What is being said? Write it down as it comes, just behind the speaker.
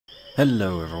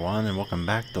Hello everyone, and welcome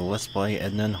back to Let's Play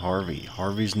Edna and Harvey,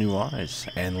 Harvey's New Eyes,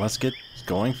 and let's get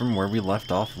going from where we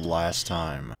left off last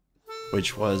time,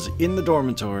 which was in the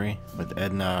dormitory, with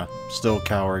Edna still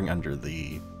cowering under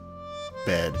the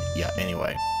bed. Yeah,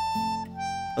 anyway.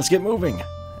 Let's get moving!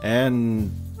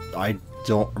 And I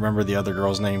don't remember the other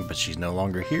girl's name, but she's no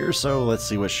longer here, so let's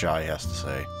see what Shy has to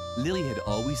say. Lily had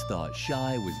always thought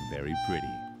Shy was very pretty,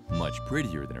 much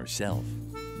prettier than herself.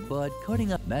 But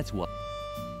cutting up, that's what...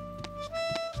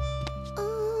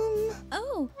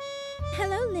 Oh,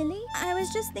 hello, Lily. I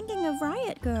was just thinking of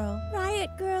Riot Girl. Riot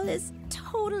Girl is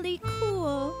totally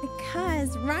cool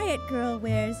because Riot Girl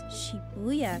wears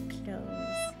Shibuya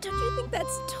clothes. Don't you think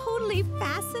that's totally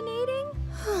fascinating?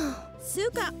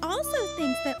 Suka also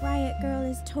thinks that Riot Girl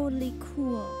is totally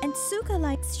cool. And Suka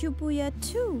likes Shibuya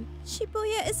too.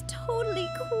 Shibuya is totally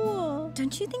cool.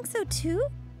 Don't you think so too?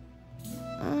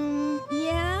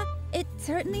 Yeah, it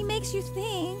certainly makes you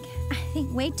think. I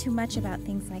think way too much about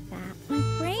things like that. My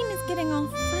brain is getting all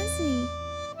fuzzy.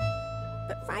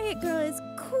 But Riot Girl is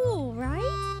cool,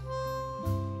 right?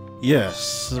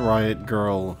 Yes, Riot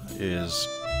Girl is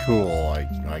cool,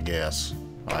 I guess.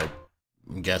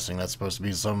 I'm guessing that's supposed to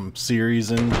be some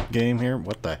series in game here.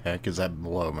 What the heck is that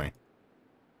below me?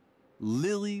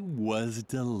 Lily was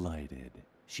delighted.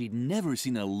 She'd never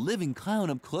seen a living clown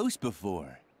up close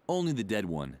before. Only the dead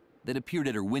one that appeared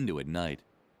at her window at night.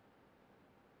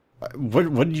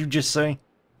 What did you just say?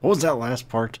 What was that last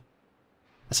part?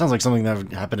 That sounds like something that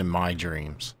would happen in my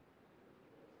dreams.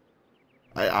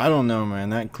 I don't know,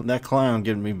 man. That clown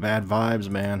giving me bad vibes,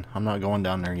 man. I'm not going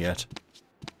down there yet.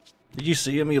 Did you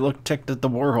see him? He looked ticked at the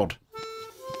world.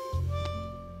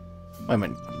 Wait a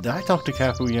minute. Did I talk to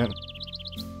Kapu yet?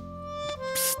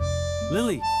 Psst.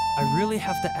 Lily, I really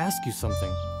have to ask you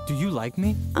something. Do you like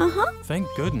me? Uh-huh. Thank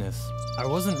goodness. I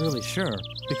wasn't really sure,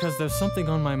 because there's something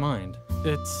on my mind.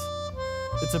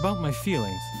 It's about my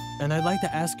feelings, and I'd like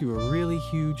to ask you a really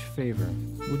huge favor.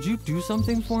 Would you do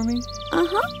something for me?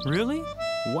 Uh-huh. Really?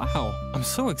 Wow, I'm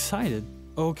so excited.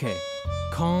 Okay,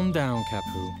 calm down,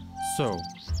 Kapu. So,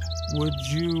 would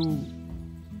you...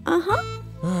 Uh-huh.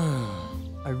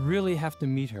 I really have to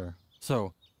meet her.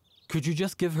 So, could you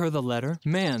just give her the letter?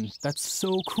 Man, that's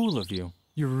so cool of you.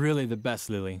 You're really the best,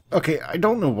 Lily. Okay, I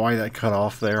don't know why that cut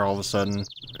off there all of a sudden.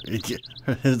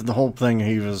 The whole thing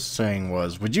he was saying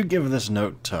was, would you give this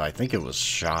note to, I think it was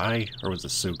Shy, or was it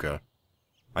Suka?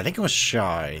 I think it was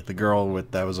Shy, the girl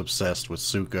that was obsessed with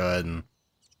Suka and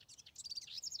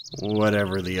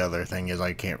whatever the other thing is,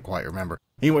 I can't quite remember.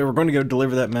 Anyway, we're going to go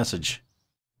deliver that message.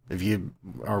 If you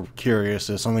are curious,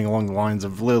 it's something along the lines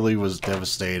of Lily was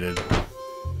devastated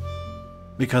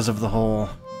because of the whole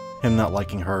him not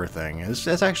liking her thing.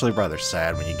 It's actually rather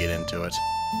sad when you get into it.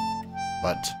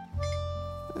 But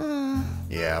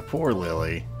yeah, poor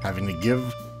Lily, having to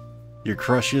give your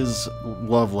crush's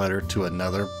love letter to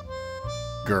another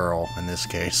girl, in this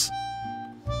case.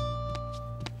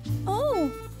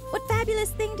 Oh, what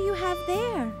fabulous thing do you have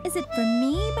there? Is it for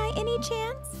me by any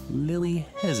chance? Lily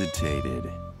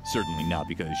hesitated. Certainly not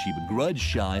because she begrudged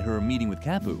Shy her meeting with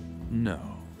Kapu. No.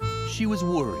 She was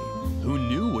worried. Who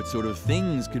knew what sort of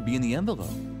things could be in the envelope?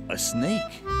 A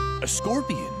snake? A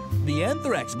scorpion? The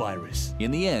anthrax virus? In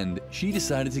the end, she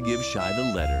decided to give Shy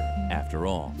the letter, after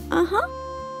all. Uh-huh.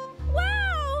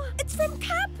 Wow! It's from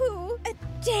Kapu! A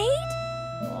date?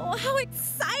 Oh, how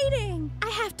exciting! I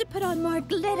have to put on more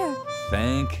glitter.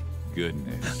 Thank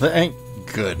goodness. Thank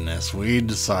goodness we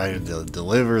decided to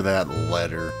deliver that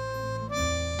letter.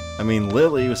 I mean,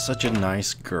 Lily was such a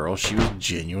nice girl, she was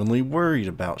genuinely worried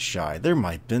about Shy. There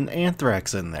might have been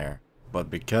anthrax in there. But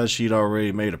because she'd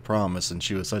already made a promise and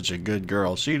she was such a good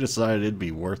girl, she decided it'd be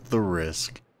worth the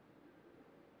risk.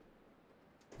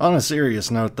 On a serious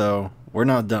note though, we're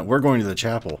not done. We're going to the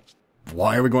chapel.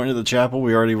 Why are we going to the chapel?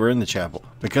 We already were in the chapel.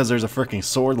 Because there's a freaking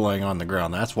sword laying on the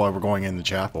ground. That's why we're going in the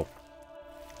chapel.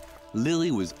 Lily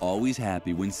was always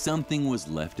happy when something was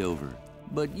left over.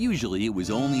 But usually it was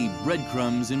only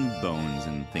breadcrumbs and bones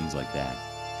and things like that.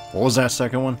 What was that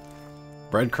second one?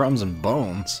 Breadcrumbs and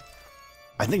bones?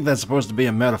 I think that's supposed to be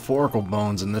a metaphorical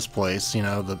bones in this place, you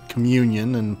know, the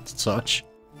communion and such.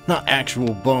 Not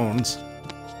actual bones.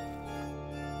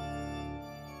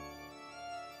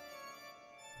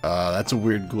 That's a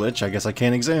weird glitch. I guess I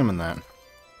can't examine that.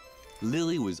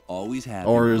 Lily was always happy.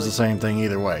 Or it was the same thing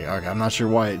either way. Okay, I'm not sure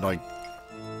why it,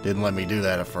 didn't let me do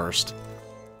that at first.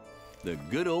 The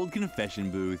good old confession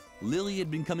booth. Lily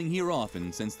had been coming here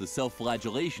often since the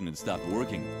self-flagellation had stopped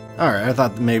working. Alright, I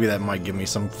thought maybe that might give me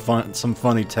some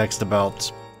funny text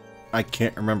about, I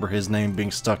can't remember his name, being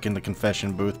stuck in the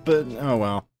confession booth, but oh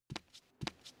well.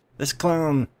 This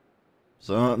clown,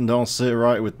 something don't sit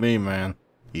right with me, man.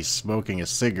 He's smoking a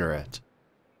cigarette.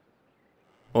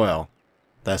 Well,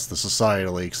 that's the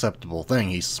societally acceptable thing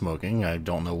he's smoking. I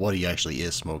don't know what he actually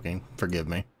is smoking. Forgive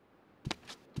me.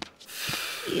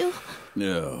 You...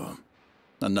 No.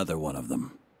 Another one of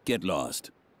them. Get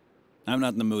lost. I'm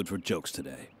not in the mood for jokes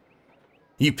today.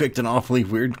 You picked an awfully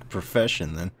weird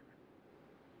profession, then.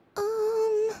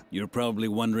 You're probably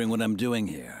wondering what I'm doing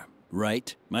here,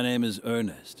 right? My name is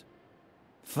Ernest.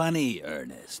 Funny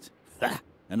Ernest.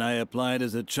 And I applied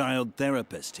as a child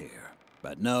therapist here.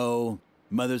 But no,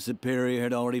 Mother Superior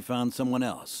had already found someone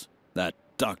else. That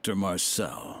Dr.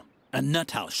 Marcel. A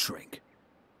nuthouse shrink.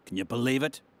 Can you believe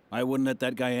it? I wouldn't let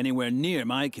that guy anywhere near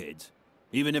my kids,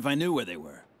 even if I knew where they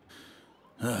were.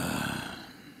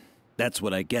 That's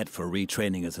what I get for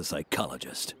retraining as a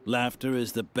psychologist. Laughter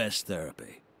is the best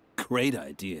therapy. Great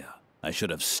idea. I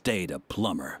should have stayed a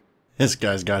plumber. This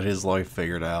guy's got his life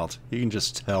figured out. You can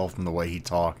just tell from the way he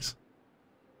talks.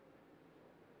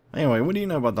 Anyway, what do you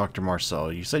know about Dr.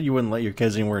 Marcel? You said you wouldn't let your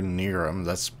kids anywhere near him.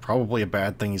 That's probably a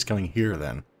bad thing he's coming here,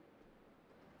 then.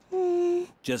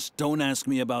 Just don't ask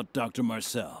me about Dr.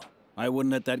 Marcel. I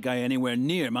wouldn't let that guy anywhere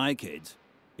near my kids,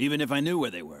 even if I knew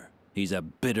where they were. He's a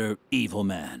bitter, evil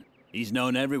man. He's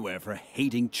known everywhere for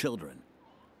hating children.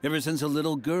 Ever since a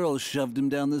little girl shoved him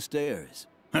down the stairs.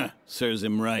 Huh, serves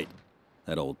him right.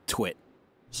 That old twit.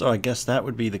 So I guess that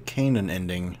would be the Kanan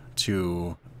ending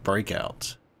to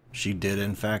Breakout. She did,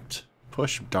 in fact,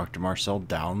 push Dr. Marcel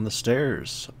down the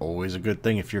stairs. Always a good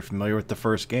thing if you're familiar with the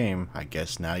first game. I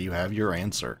guess now you have your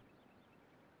answer.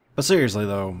 But seriously,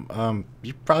 though,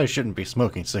 you probably shouldn't be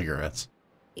smoking cigarettes.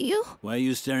 You... Why are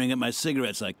you staring at my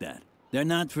cigarettes like that? They're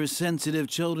not for sensitive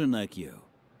children like you.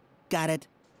 Got it?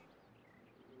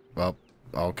 Well,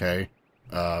 okay.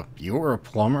 You were a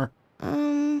plumber?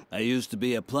 I used to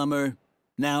be a plumber.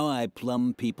 Now I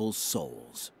plumb people's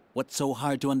souls. What's so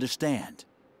hard to understand?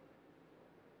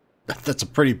 That's a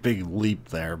pretty big leap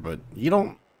there, but you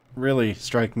don't really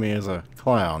strike me as a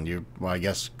clown. Well, I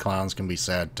guess clowns can be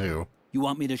sad, too. You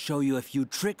want me to show you a few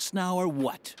tricks now, or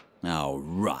what? Oh,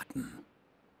 rotten.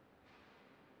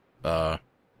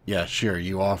 Yeah, sure,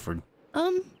 you offered.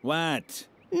 What?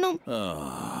 No.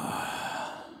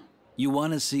 You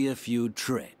want to see a few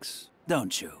tricks,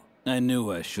 don't you? I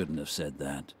knew I shouldn't have said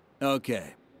that.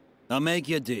 Okay, I'll make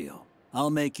you a deal. I'll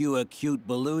make you a cute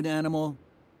balloon animal,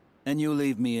 and you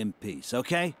leave me in peace,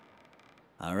 okay?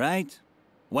 All right?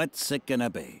 What's it gonna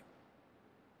be?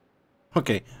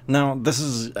 Okay, now this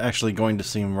is actually going to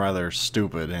seem rather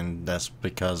stupid, and that's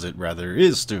because it rather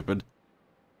is stupid.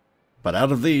 But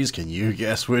out of these, can you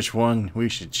guess which one we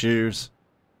should choose?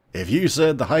 If you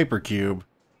said the hypercube,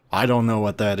 I don't know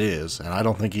what that is, and I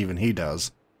don't think even he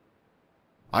does.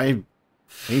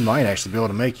 He might actually be able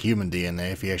to make human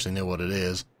DNA if he actually knew what it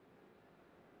is.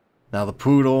 Now the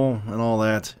poodle and all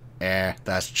that,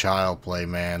 that's child play,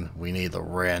 man. We need the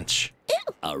wrench.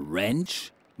 A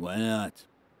wrench? Why not?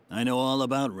 I know all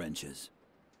about wrenches.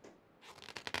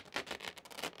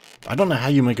 I don't know how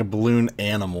you make a balloon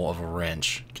animal of a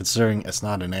wrench, considering it's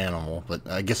not an animal, but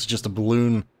I guess it's just a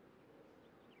balloon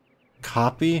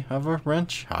copy of a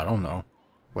wrench? I don't know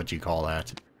what you call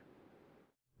that.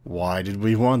 Why did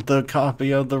we want the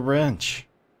copy of the wrench?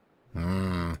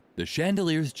 The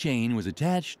chandelier's chain was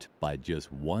attached by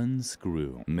just one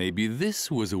screw. Maybe this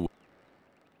was a...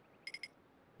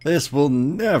 This will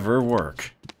never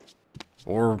work.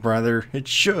 Or rather, it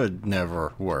should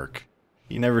never work.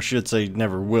 You never should say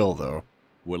never will, though.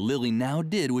 What Lily now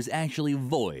did was actually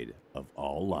void of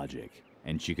all logic,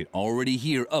 and she could already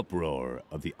hear uproar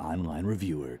of the online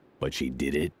reviewer, but she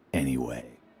did it anyway.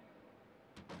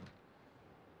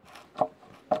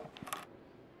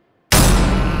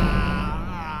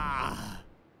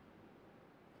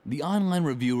 The online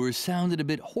reviewers sounded a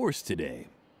bit hoarse today.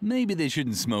 Maybe they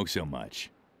shouldn't smoke so much.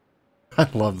 I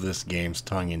love this game's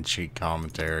tongue-in-cheek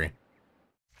commentary.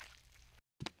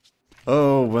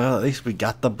 Oh, well, at least we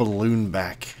got the balloon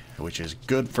back, which is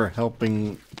good for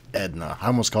helping Edna. I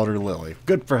almost called her Lily.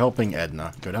 Good for helping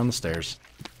Edna. Go down the stairs.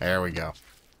 There we go.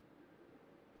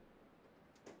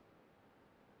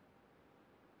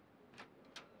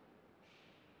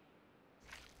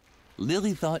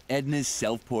 Lily thought Edna's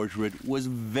self-portrait was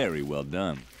very well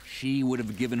done. She would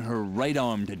have given her right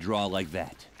arm to draw like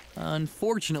that.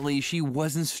 Unfortunately, she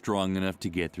wasn't strong enough to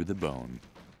get through the bone.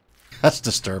 That's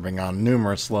disturbing on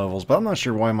numerous levels, but I'm not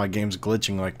sure why my game's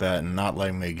glitching like that and not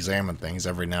letting me examine things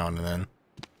every now and then.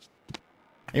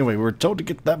 Anyway, we're told to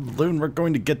get that balloon. We're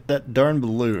going to get that darn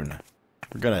balloon.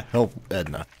 We're gonna help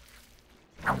Edna.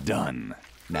 Done.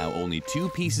 Now only 2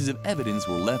 pieces of evidence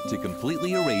were left to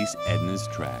completely erase Edna's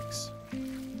tracks.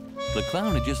 The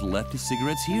clown had just left his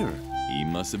cigarettes here. He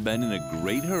must have been in a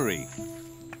great hurry.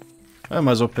 I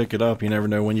might as well pick it up. You never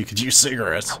know when you could use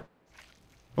cigarettes.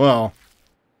 Well,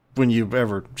 when you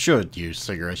ever should use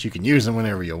cigarettes, you can use them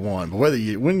whenever you want. But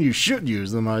when you should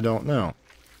use them, I don't know.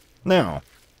 Now,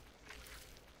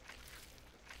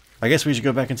 I guess we should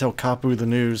go back and tell Kapu the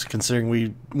news, considering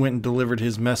we went and delivered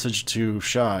his message to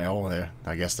Shy. Oh,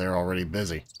 I guess they're already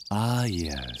busy. Ah,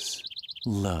 yes.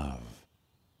 Love.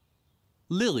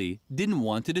 Lily didn't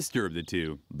want to disturb the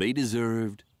two. They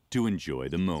deserved to enjoy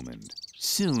the moment.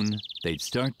 Soon, they'd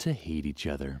start to hate each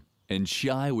other, and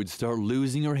Shy would start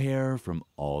losing her hair from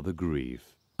all the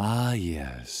grief. Ah,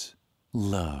 yes.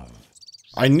 Love.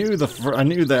 I knew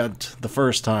that the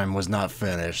first time was not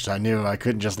finished. I knew I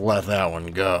couldn't just let that one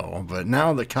go. But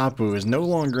now that Kapu is no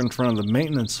longer in front of the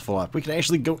maintenance flap, we can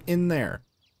actually go in there.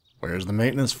 Where's the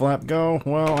maintenance flap go?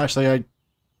 Well, actually, I'm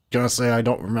gonna say I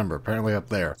don't remember. Apparently up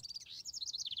there.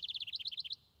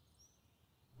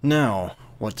 Now,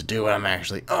 what to do when I'm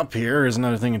actually up here is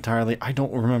another thing entirely I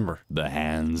don't remember. The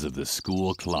hands of the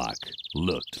school clock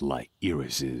looked like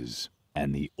irises,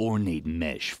 and the ornate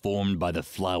mesh formed by the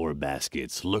flower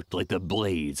baskets looked like the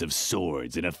blades of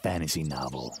swords in a fantasy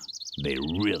novel. They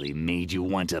really made you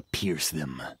want to pierce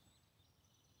them.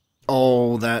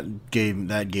 Oh, that gave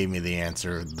me the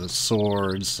answer. The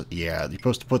swords. Yeah, you're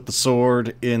supposed to put the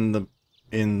sword in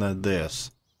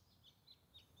this.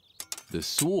 The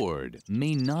sword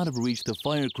may not have reached the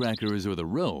firecrackers or the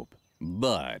rope,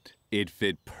 but it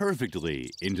fit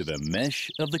perfectly into the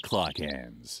mesh of the clock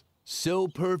hands. So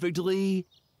perfectly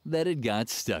that it got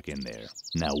stuck in there.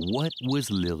 Now what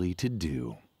was Lily to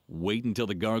do? Wait until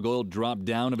the gargoyle dropped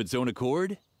down of its own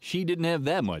accord? She didn't have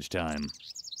that much time.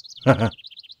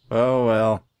 Oh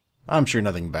well, I'm sure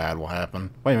nothing bad will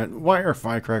happen. Wait a minute, why are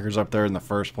firecrackers up there in the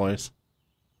first place?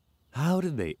 How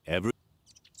did they ever...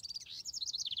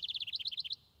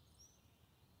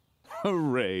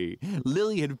 Hooray!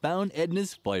 Lily had found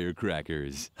Edna's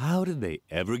firecrackers. How did they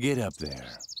ever get up there?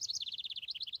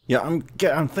 Yeah,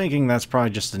 I'm thinking that's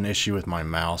probably just an issue with my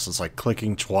mouse. It's like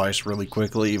clicking twice really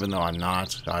quickly, even though I'm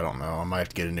not. I don't know. I might have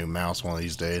to get a new mouse one of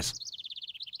these days.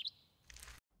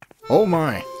 Oh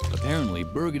my! Apparently,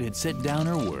 Birgit had set down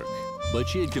her work, but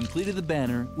she had completed the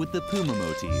banner with the puma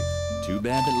motif. Too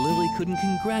bad that Lily couldn't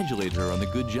congratulate her on the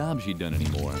good job she'd done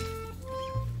anymore.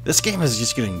 This game is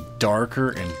just getting darker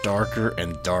and darker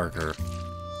and darker.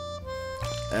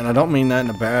 And I don't mean that in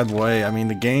a bad way. I mean,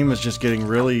 the game is just getting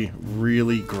really,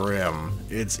 really grim.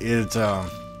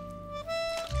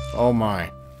 Oh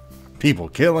my. People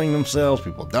killing themselves,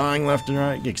 people dying left and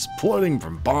right, exploding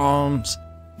from bombs,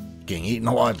 getting eaten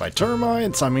alive by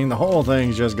termites. I mean, the whole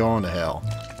thing's just going to hell.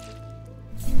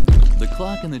 The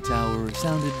clock in the tower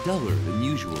sounded duller than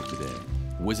usual today.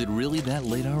 Was it really that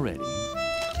late already?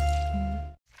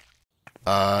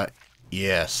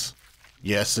 Yes.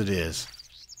 Yes, it is.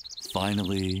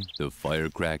 Finally, the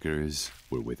firecrackers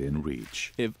were within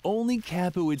reach. If only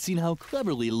Kapu had seen how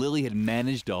cleverly Lily had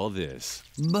managed all this.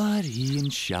 But he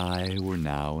and Shy were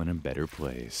now in a better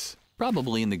place.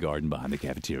 Probably in the garden behind the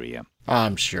cafeteria.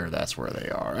 I'm sure that's where they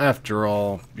are. After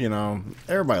all, you know,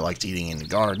 everybody likes eating in the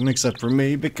garden except for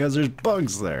me because there's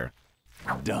bugs there.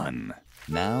 Done.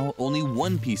 Now, only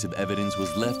one piece of evidence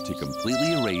was left to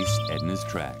completely erase Edna's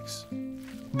tracks.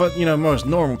 But, you know, most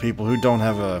normal people who don't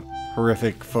have a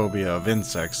horrific phobia of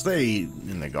insects, they eat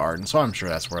in the garden, so I'm sure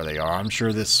that's where they are. I'm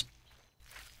sure this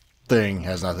thing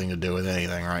has nothing to do with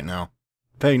anything right now.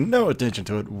 Pay no attention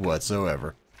to it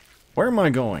whatsoever. Where am I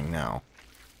going now?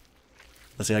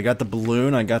 Let's see, I got the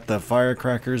balloon, I got the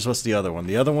firecrackers. What's the other one?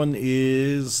 The other one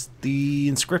is the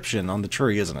inscription on the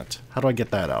tree, isn't it? How do I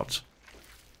get that out?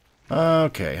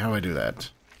 Okay, how do I do that?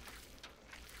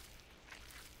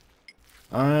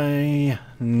 I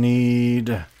need...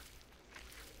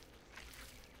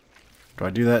 Do I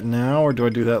do that now, or do I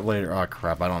do that later? Oh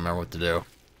crap, I don't remember what to do.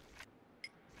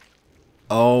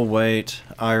 Oh wait,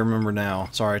 I remember now.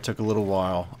 Sorry, it took a little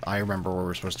while. I remember where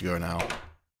we're supposed to go now.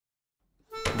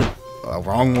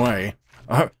 Wrong way.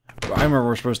 I remember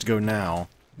where we're supposed to go now.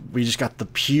 We just got the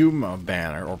Puma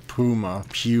banner, or Puma,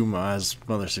 as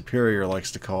Mother Superior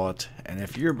likes to call it. And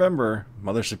if you remember,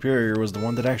 Mother Superior was the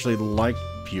one that actually liked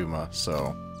Puma,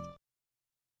 so...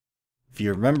 If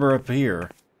you remember up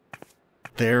here,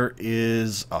 there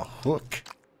is a hook.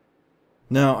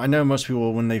 Now, I know most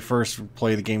people, when they first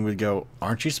play the game, would go,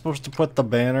 aren't you supposed to put the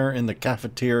banner in the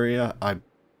cafeteria? I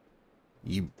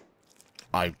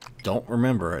don't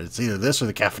remember. It's either this or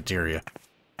the cafeteria.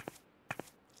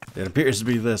 It appears to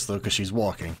be this, though, because she's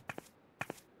walking.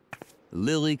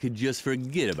 Lily could just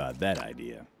forget about that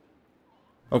idea.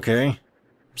 Okay,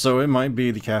 so it might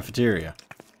be the cafeteria.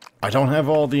 I don't have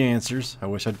all the answers. I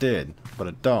wish I did, but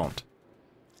I don't.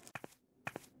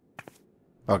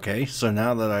 Okay, so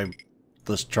now that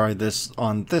let's try this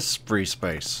on this free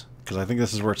space, because I think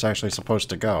this is where it's actually supposed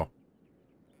to go.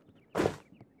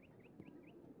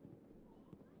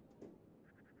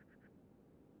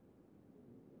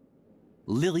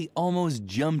 Lily almost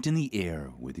jumped in the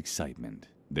air with excitement.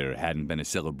 There hadn't been a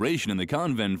celebration in the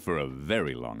convent for a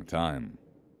very long time.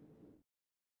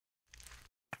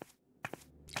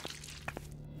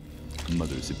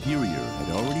 Mother Superior had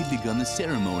already begun the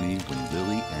ceremony when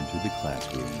Lily entered the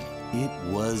classroom. It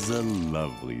was a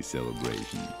lovely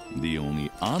celebration. The only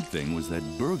odd thing was that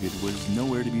Birgit was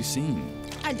nowhere to be seen.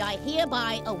 And I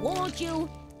hereby award you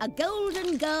a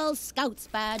Golden Girl Scouts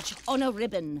badge on a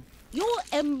ribbon. Your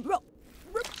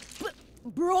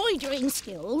embroidering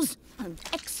skills and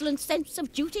excellent sense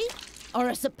of duty are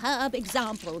a superb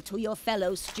example to your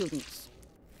fellow students.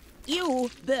 You,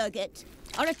 Birgit,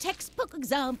 are a textbook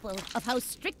example of how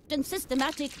strict and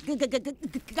systematic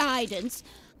guidance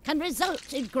can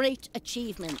result in great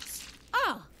achievements.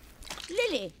 Ah,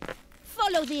 Lily,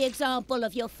 follow the example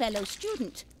of your fellow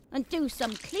student and do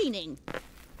some cleaning.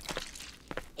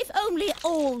 If only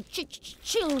all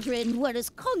children were as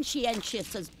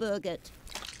conscientious as Birgit.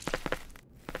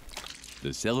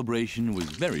 The celebration was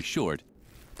very short,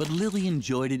 but Lily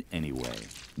enjoyed it anyway.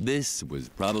 This was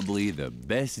probably the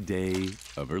best day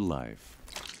of her life.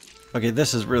 Okay,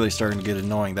 this is really starting to get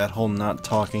annoying, that whole not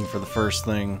talking for the first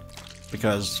thing,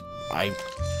 because I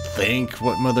think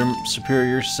what Mother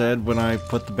Superior said when I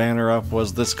put the banner up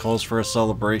was this calls for a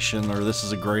celebration, or this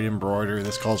is a great embroidery,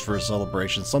 this calls for a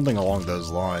celebration, something along those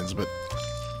lines, but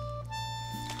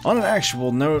on an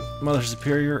actual note, Mother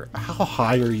Superior, how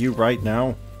high are you right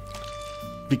now?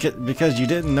 Because you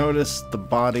didn't notice the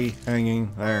body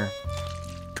hanging there.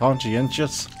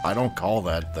 Conscientious? I don't call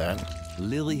that that.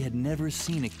 Lily had never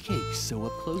seen a cake so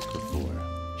up close before.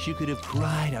 She could have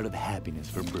cried out of happiness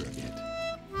for Birgit.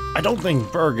 I don't think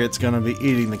Birgit's gonna be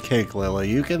eating the cake, Lily.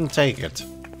 You can take it.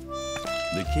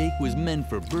 The cake was meant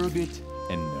for Birgit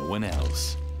and no one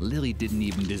else. Lily didn't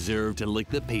even deserve to lick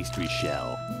the pastry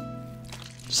shell.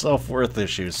 Self-worth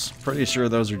issues. Pretty sure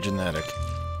those are genetic.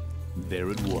 There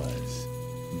it was.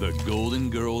 The Golden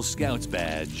Girl Scouts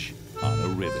badge on a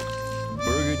ribbon.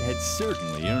 Birgit had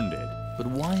certainly earned it, but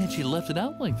why had she left it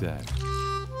out like that?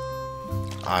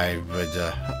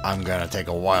 I'm gonna take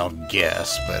a wild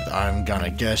guess, but I'm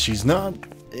gonna guess she's not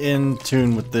in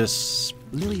tune with this.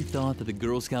 Lily thought that the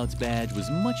Girl Scouts badge was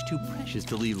much too precious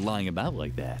to leave lying about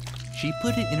like that. She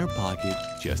put it in her pocket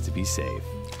just to be safe.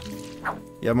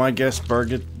 Yeah, my guess,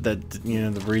 Birgit, that, you know,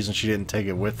 the reason she didn't take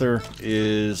it with her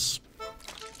is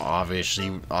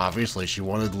obviously she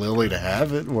wanted Lily to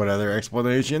have it. What other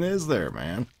explanation is there,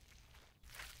 man?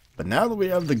 But now that we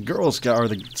have the Girl Scout, or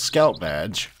the Scout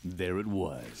badge, there it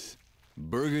was.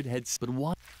 Birgit had, but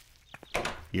why?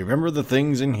 You remember the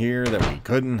things in here that we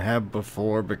couldn't have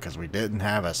before because we didn't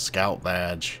have a Scout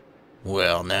badge?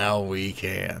 Well, now we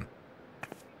can.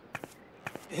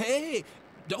 Hey,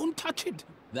 don't touch it.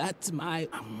 That's my...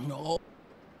 No.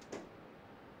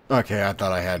 Okay, I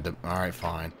thought I had to... Alright,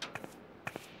 fine.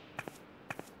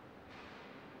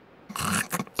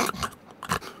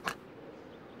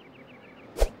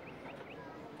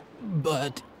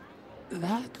 But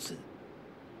that's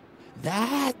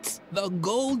the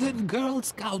Golden Girl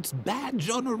Scouts badge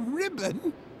on a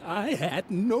ribbon. I had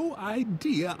no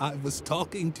idea I was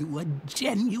talking to a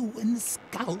genuine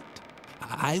scout.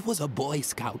 I was a Boy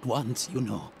Scout once, you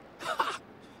know. Ha!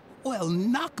 Well,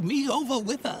 knock me over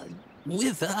with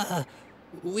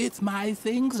my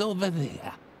things over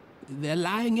there. They're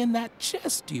lying in that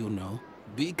chest, you know.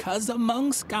 Because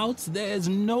among scouts, there's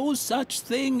no such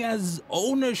thing as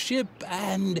ownership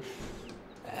and...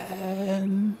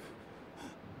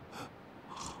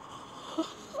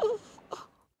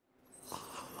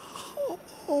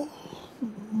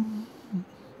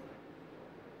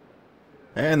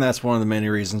 And that's one of the many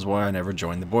reasons why I never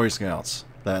joined the Boy Scouts.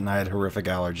 That and I had horrific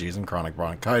allergies and chronic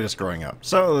bronchitis growing up.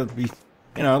 So that'd be,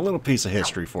 you know, a little piece of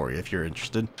history for you if you're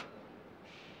interested.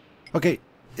 Okay,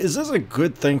 is this a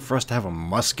good thing for us to have a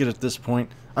musket at this point?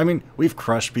 I mean, we've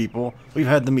crushed people, we've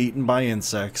had them eaten by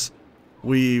insects,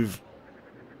 we've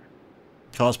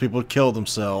caused people to kill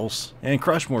themselves, and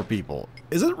crush more people.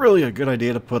 Is it really a good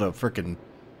idea to put a frickin'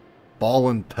 ball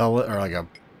and pellet, or like a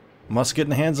musket in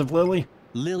the hands of Lily?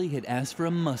 Lily had asked for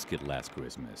a musket last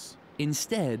Christmas.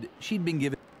 Instead, she'd been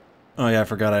given... Oh yeah, I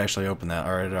forgot I actually opened that.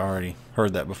 Alright, I already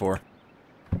heard that before.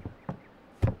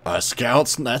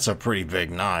 Scouts? That's a pretty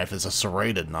big knife. It's a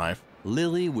serrated knife.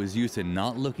 Lily was used to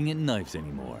not looking at knives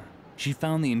anymore. She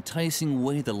found the enticing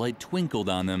way the light twinkled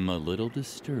on them a little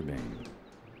disturbing.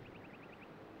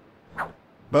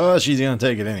 But she's gonna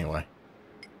take it anyway.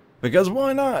 Because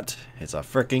why not? It's a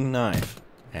freaking knife.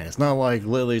 And it's not like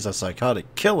Lily's a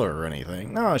psychotic killer or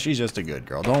anything. No, she's just a good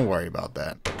girl. Don't worry about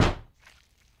that.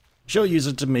 She'll use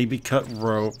it to maybe cut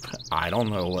rope. I don't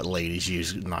know what ladies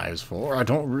use knives for. I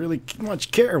don't really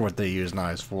much care what they use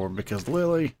knives for because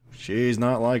Lily, she's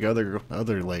not like other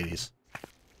ladies.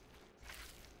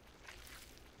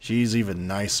 She's even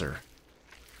nicer.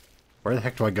 Where the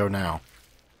heck do I go now?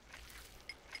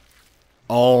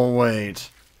 Oh, wait.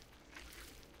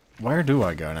 Where do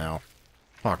I go now?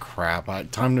 Oh, crap.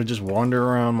 Time to just wander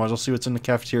around. Might as well see what's in the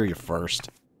cafeteria first.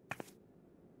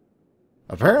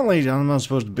 Apparently, I'm not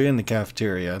supposed to be in the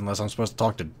cafeteria unless I'm supposed to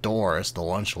talk to Doris, the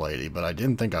lunch lady, but I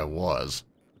didn't think I was.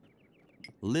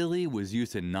 Lily was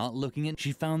used to not looking at.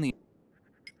 She found the.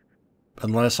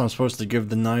 Unless I'm supposed to give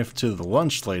the knife to the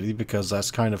lunch lady because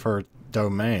that's kind of her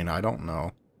domain. I don't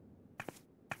know.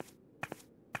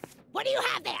 What do you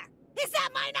have there? Is that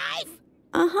my knife?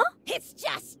 Uh-huh. It's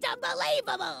just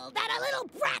unbelievable that a little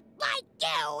brat like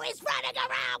you is running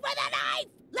around with a knife.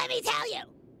 Let me tell you,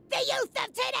 the youth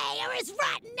of today are as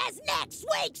rotten as next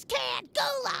week's canned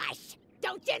goulash.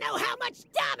 Don't you know how much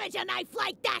damage a knife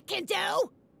like that can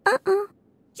do? Uh-uh.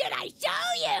 Should I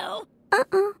show you?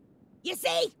 Uh-uh. You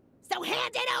see? So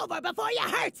hand it over before you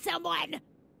hurt someone.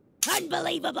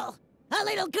 Unbelievable. A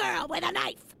little girl with a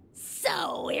knife.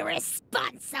 So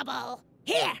irresponsible.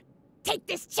 Here, take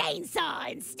this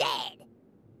chainsaw instead.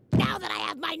 Now that I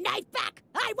have my knife back,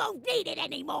 I won't need it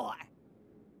anymore.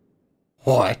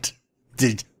 What?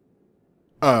 Did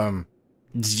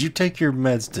you take your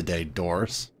meds today,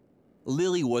 Doris?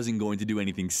 Lily wasn't going to do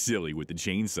anything silly with the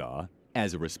chainsaw.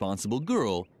 As a responsible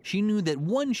girl, she knew that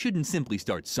one shouldn't simply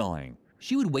start sawing.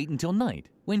 She would wait until night,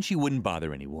 when she wouldn't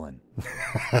bother anyone.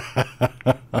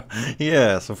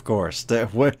 Yes, of course.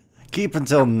 Keep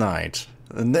until night,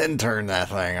 and then turn that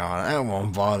thing on. That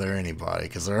won't bother anybody,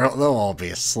 because they'll all be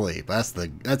asleep.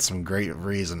 That's some great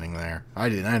reasoning there. I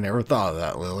never thought of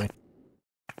that, Lily.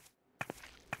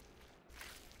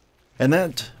 And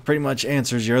that pretty much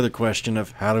answers your other question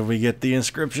of how do we get the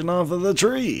inscription off of the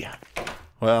tree?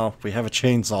 Well, we have a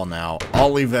chainsaw now.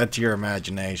 I'll leave that to your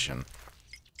imagination.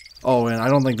 Oh, and I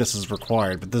don't think this is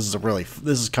required, but this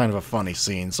is kind of a funny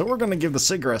scene. So we're gonna give the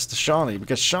cigarettes to Shawnee,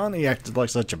 because Shawnee acted like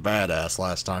such a badass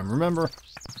last time, remember?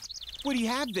 What do you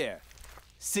have there?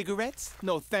 Cigarettes?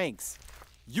 No thanks.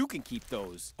 You can keep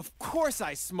those. Of course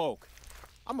I smoke.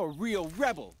 I'm a real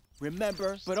rebel,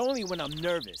 remember? But only when I'm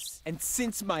nervous. And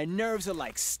since my nerves are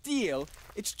like steel,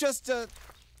 it's just a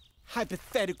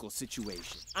hypothetical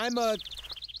situation. I'm a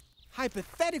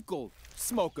hypothetical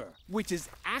smoker, which is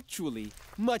actually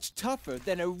much tougher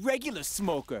than a regular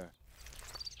smoker.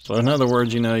 So in other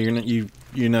words, you know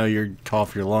you're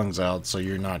cough your lungs out, so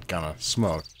you're not gonna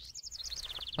smoke.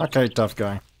 Okay, tough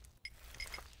guy.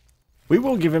 We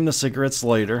will give him the cigarettes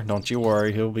later, don't you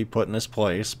worry, he'll be put in his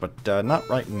place, but not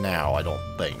right now, I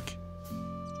don't think.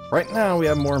 Right now, we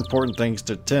have more important things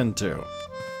to attend to.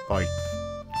 Like,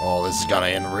 oh, this is gonna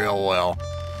end real well.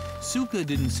 Suka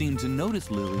didn't seem to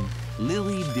notice Lily.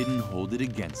 Lily didn't hold it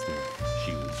against her.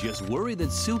 She was just worried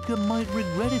that Suka might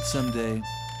regret it someday.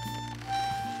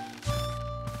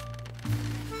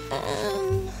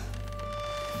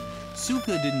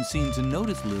 Suka didn't seem to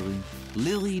notice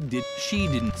Lily. She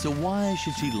didn't. So why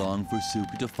should she long for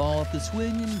Suka to fall off the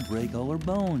swing and break all her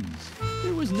bones?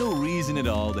 There was no reason at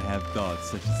all to have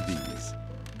thoughts such as these.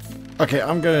 Okay,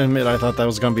 I'm gonna admit I thought that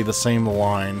was gonna be the same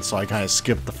line, so I kind of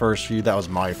skipped the first few. That was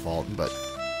my fault, but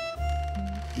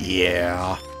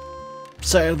yeah.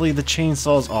 Sadly, the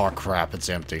chainsaw's... oh crap, it's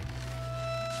empty.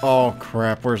 Oh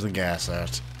crap, where's the gas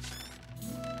at?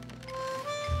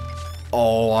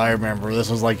 Oh, I remember. This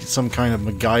was like some kind of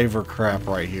MacGyver crap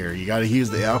right here. You gotta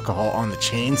use the alcohol on the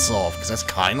chainsaw, because that's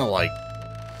kind of like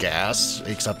gas,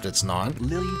 except it's not.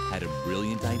 Lily had a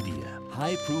brilliant idea.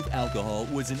 High-proof alcohol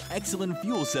was an excellent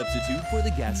fuel substitute for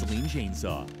the gasoline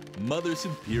chainsaw. Mother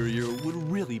Superior would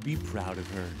really be proud of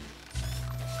her.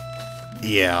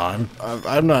 Yeah,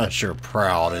 I'm not sure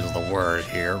proud is the word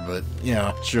here, but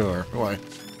yeah, sure. Why?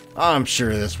 I'm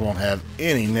sure this won't have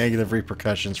any negative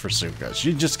repercussions for Suka.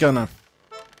 She's just gonna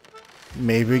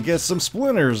maybe get some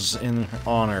splinters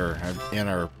on her.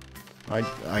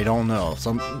 I don't know.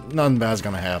 Nothing bad's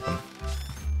gonna happen.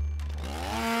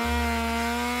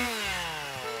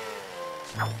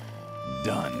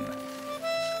 Done.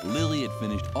 Lily had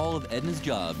finished all of Edna's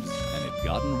jobs and had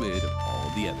gotten rid of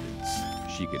all the evidence.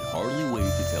 She could hardly wait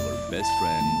to tell her best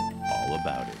friend all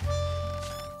about it.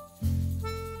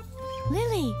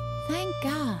 Lily, thank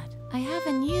God. I have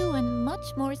a new and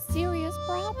much more serious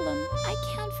problem. I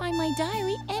can't find my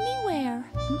diary anywhere,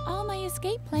 and all my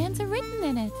escape plans are written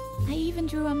in it. I even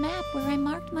drew a map where I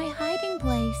marked my hiding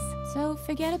place. So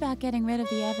forget about getting rid of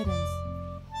the evidence.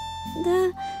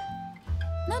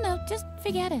 No, just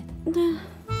forget it. It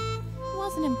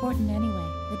wasn't important anyway.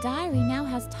 The diary now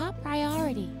has top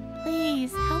priority.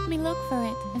 Please, help me look for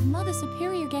it. If Mother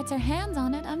Superior gets her hands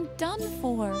on it, I'm done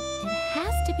for. It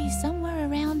has to be somewhere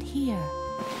around here.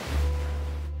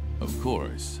 Of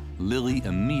course, Lily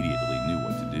immediately knew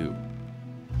what to do.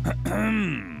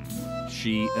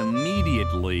 She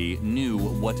immediately knew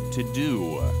what to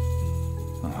do.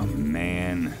 Oh,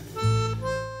 man.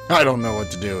 I don't know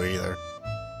what to do either.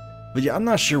 But yeah, I'm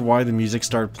not sure why the music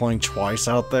started playing twice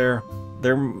out there.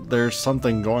 There's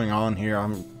something going on here.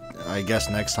 I guess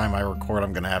next time I record,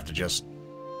 I'm gonna have to just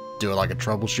do it like a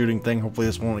troubleshooting thing. Hopefully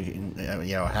this won't,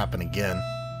 happen again.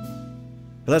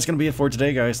 But that's gonna be it for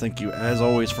today, guys. Thank you as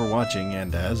always for watching,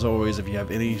 and as always, if you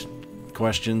have any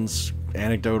questions,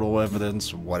 anecdotal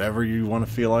evidence, whatever you want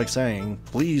to feel like saying,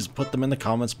 please put them in the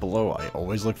comments below. I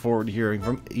always look forward to hearing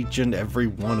from each and every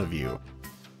one of you.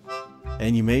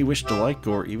 And you may wish to like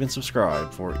or even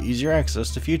subscribe for easier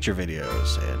access to future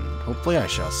videos, and hopefully I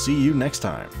shall see you next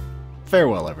time.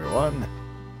 Farewell, everyone.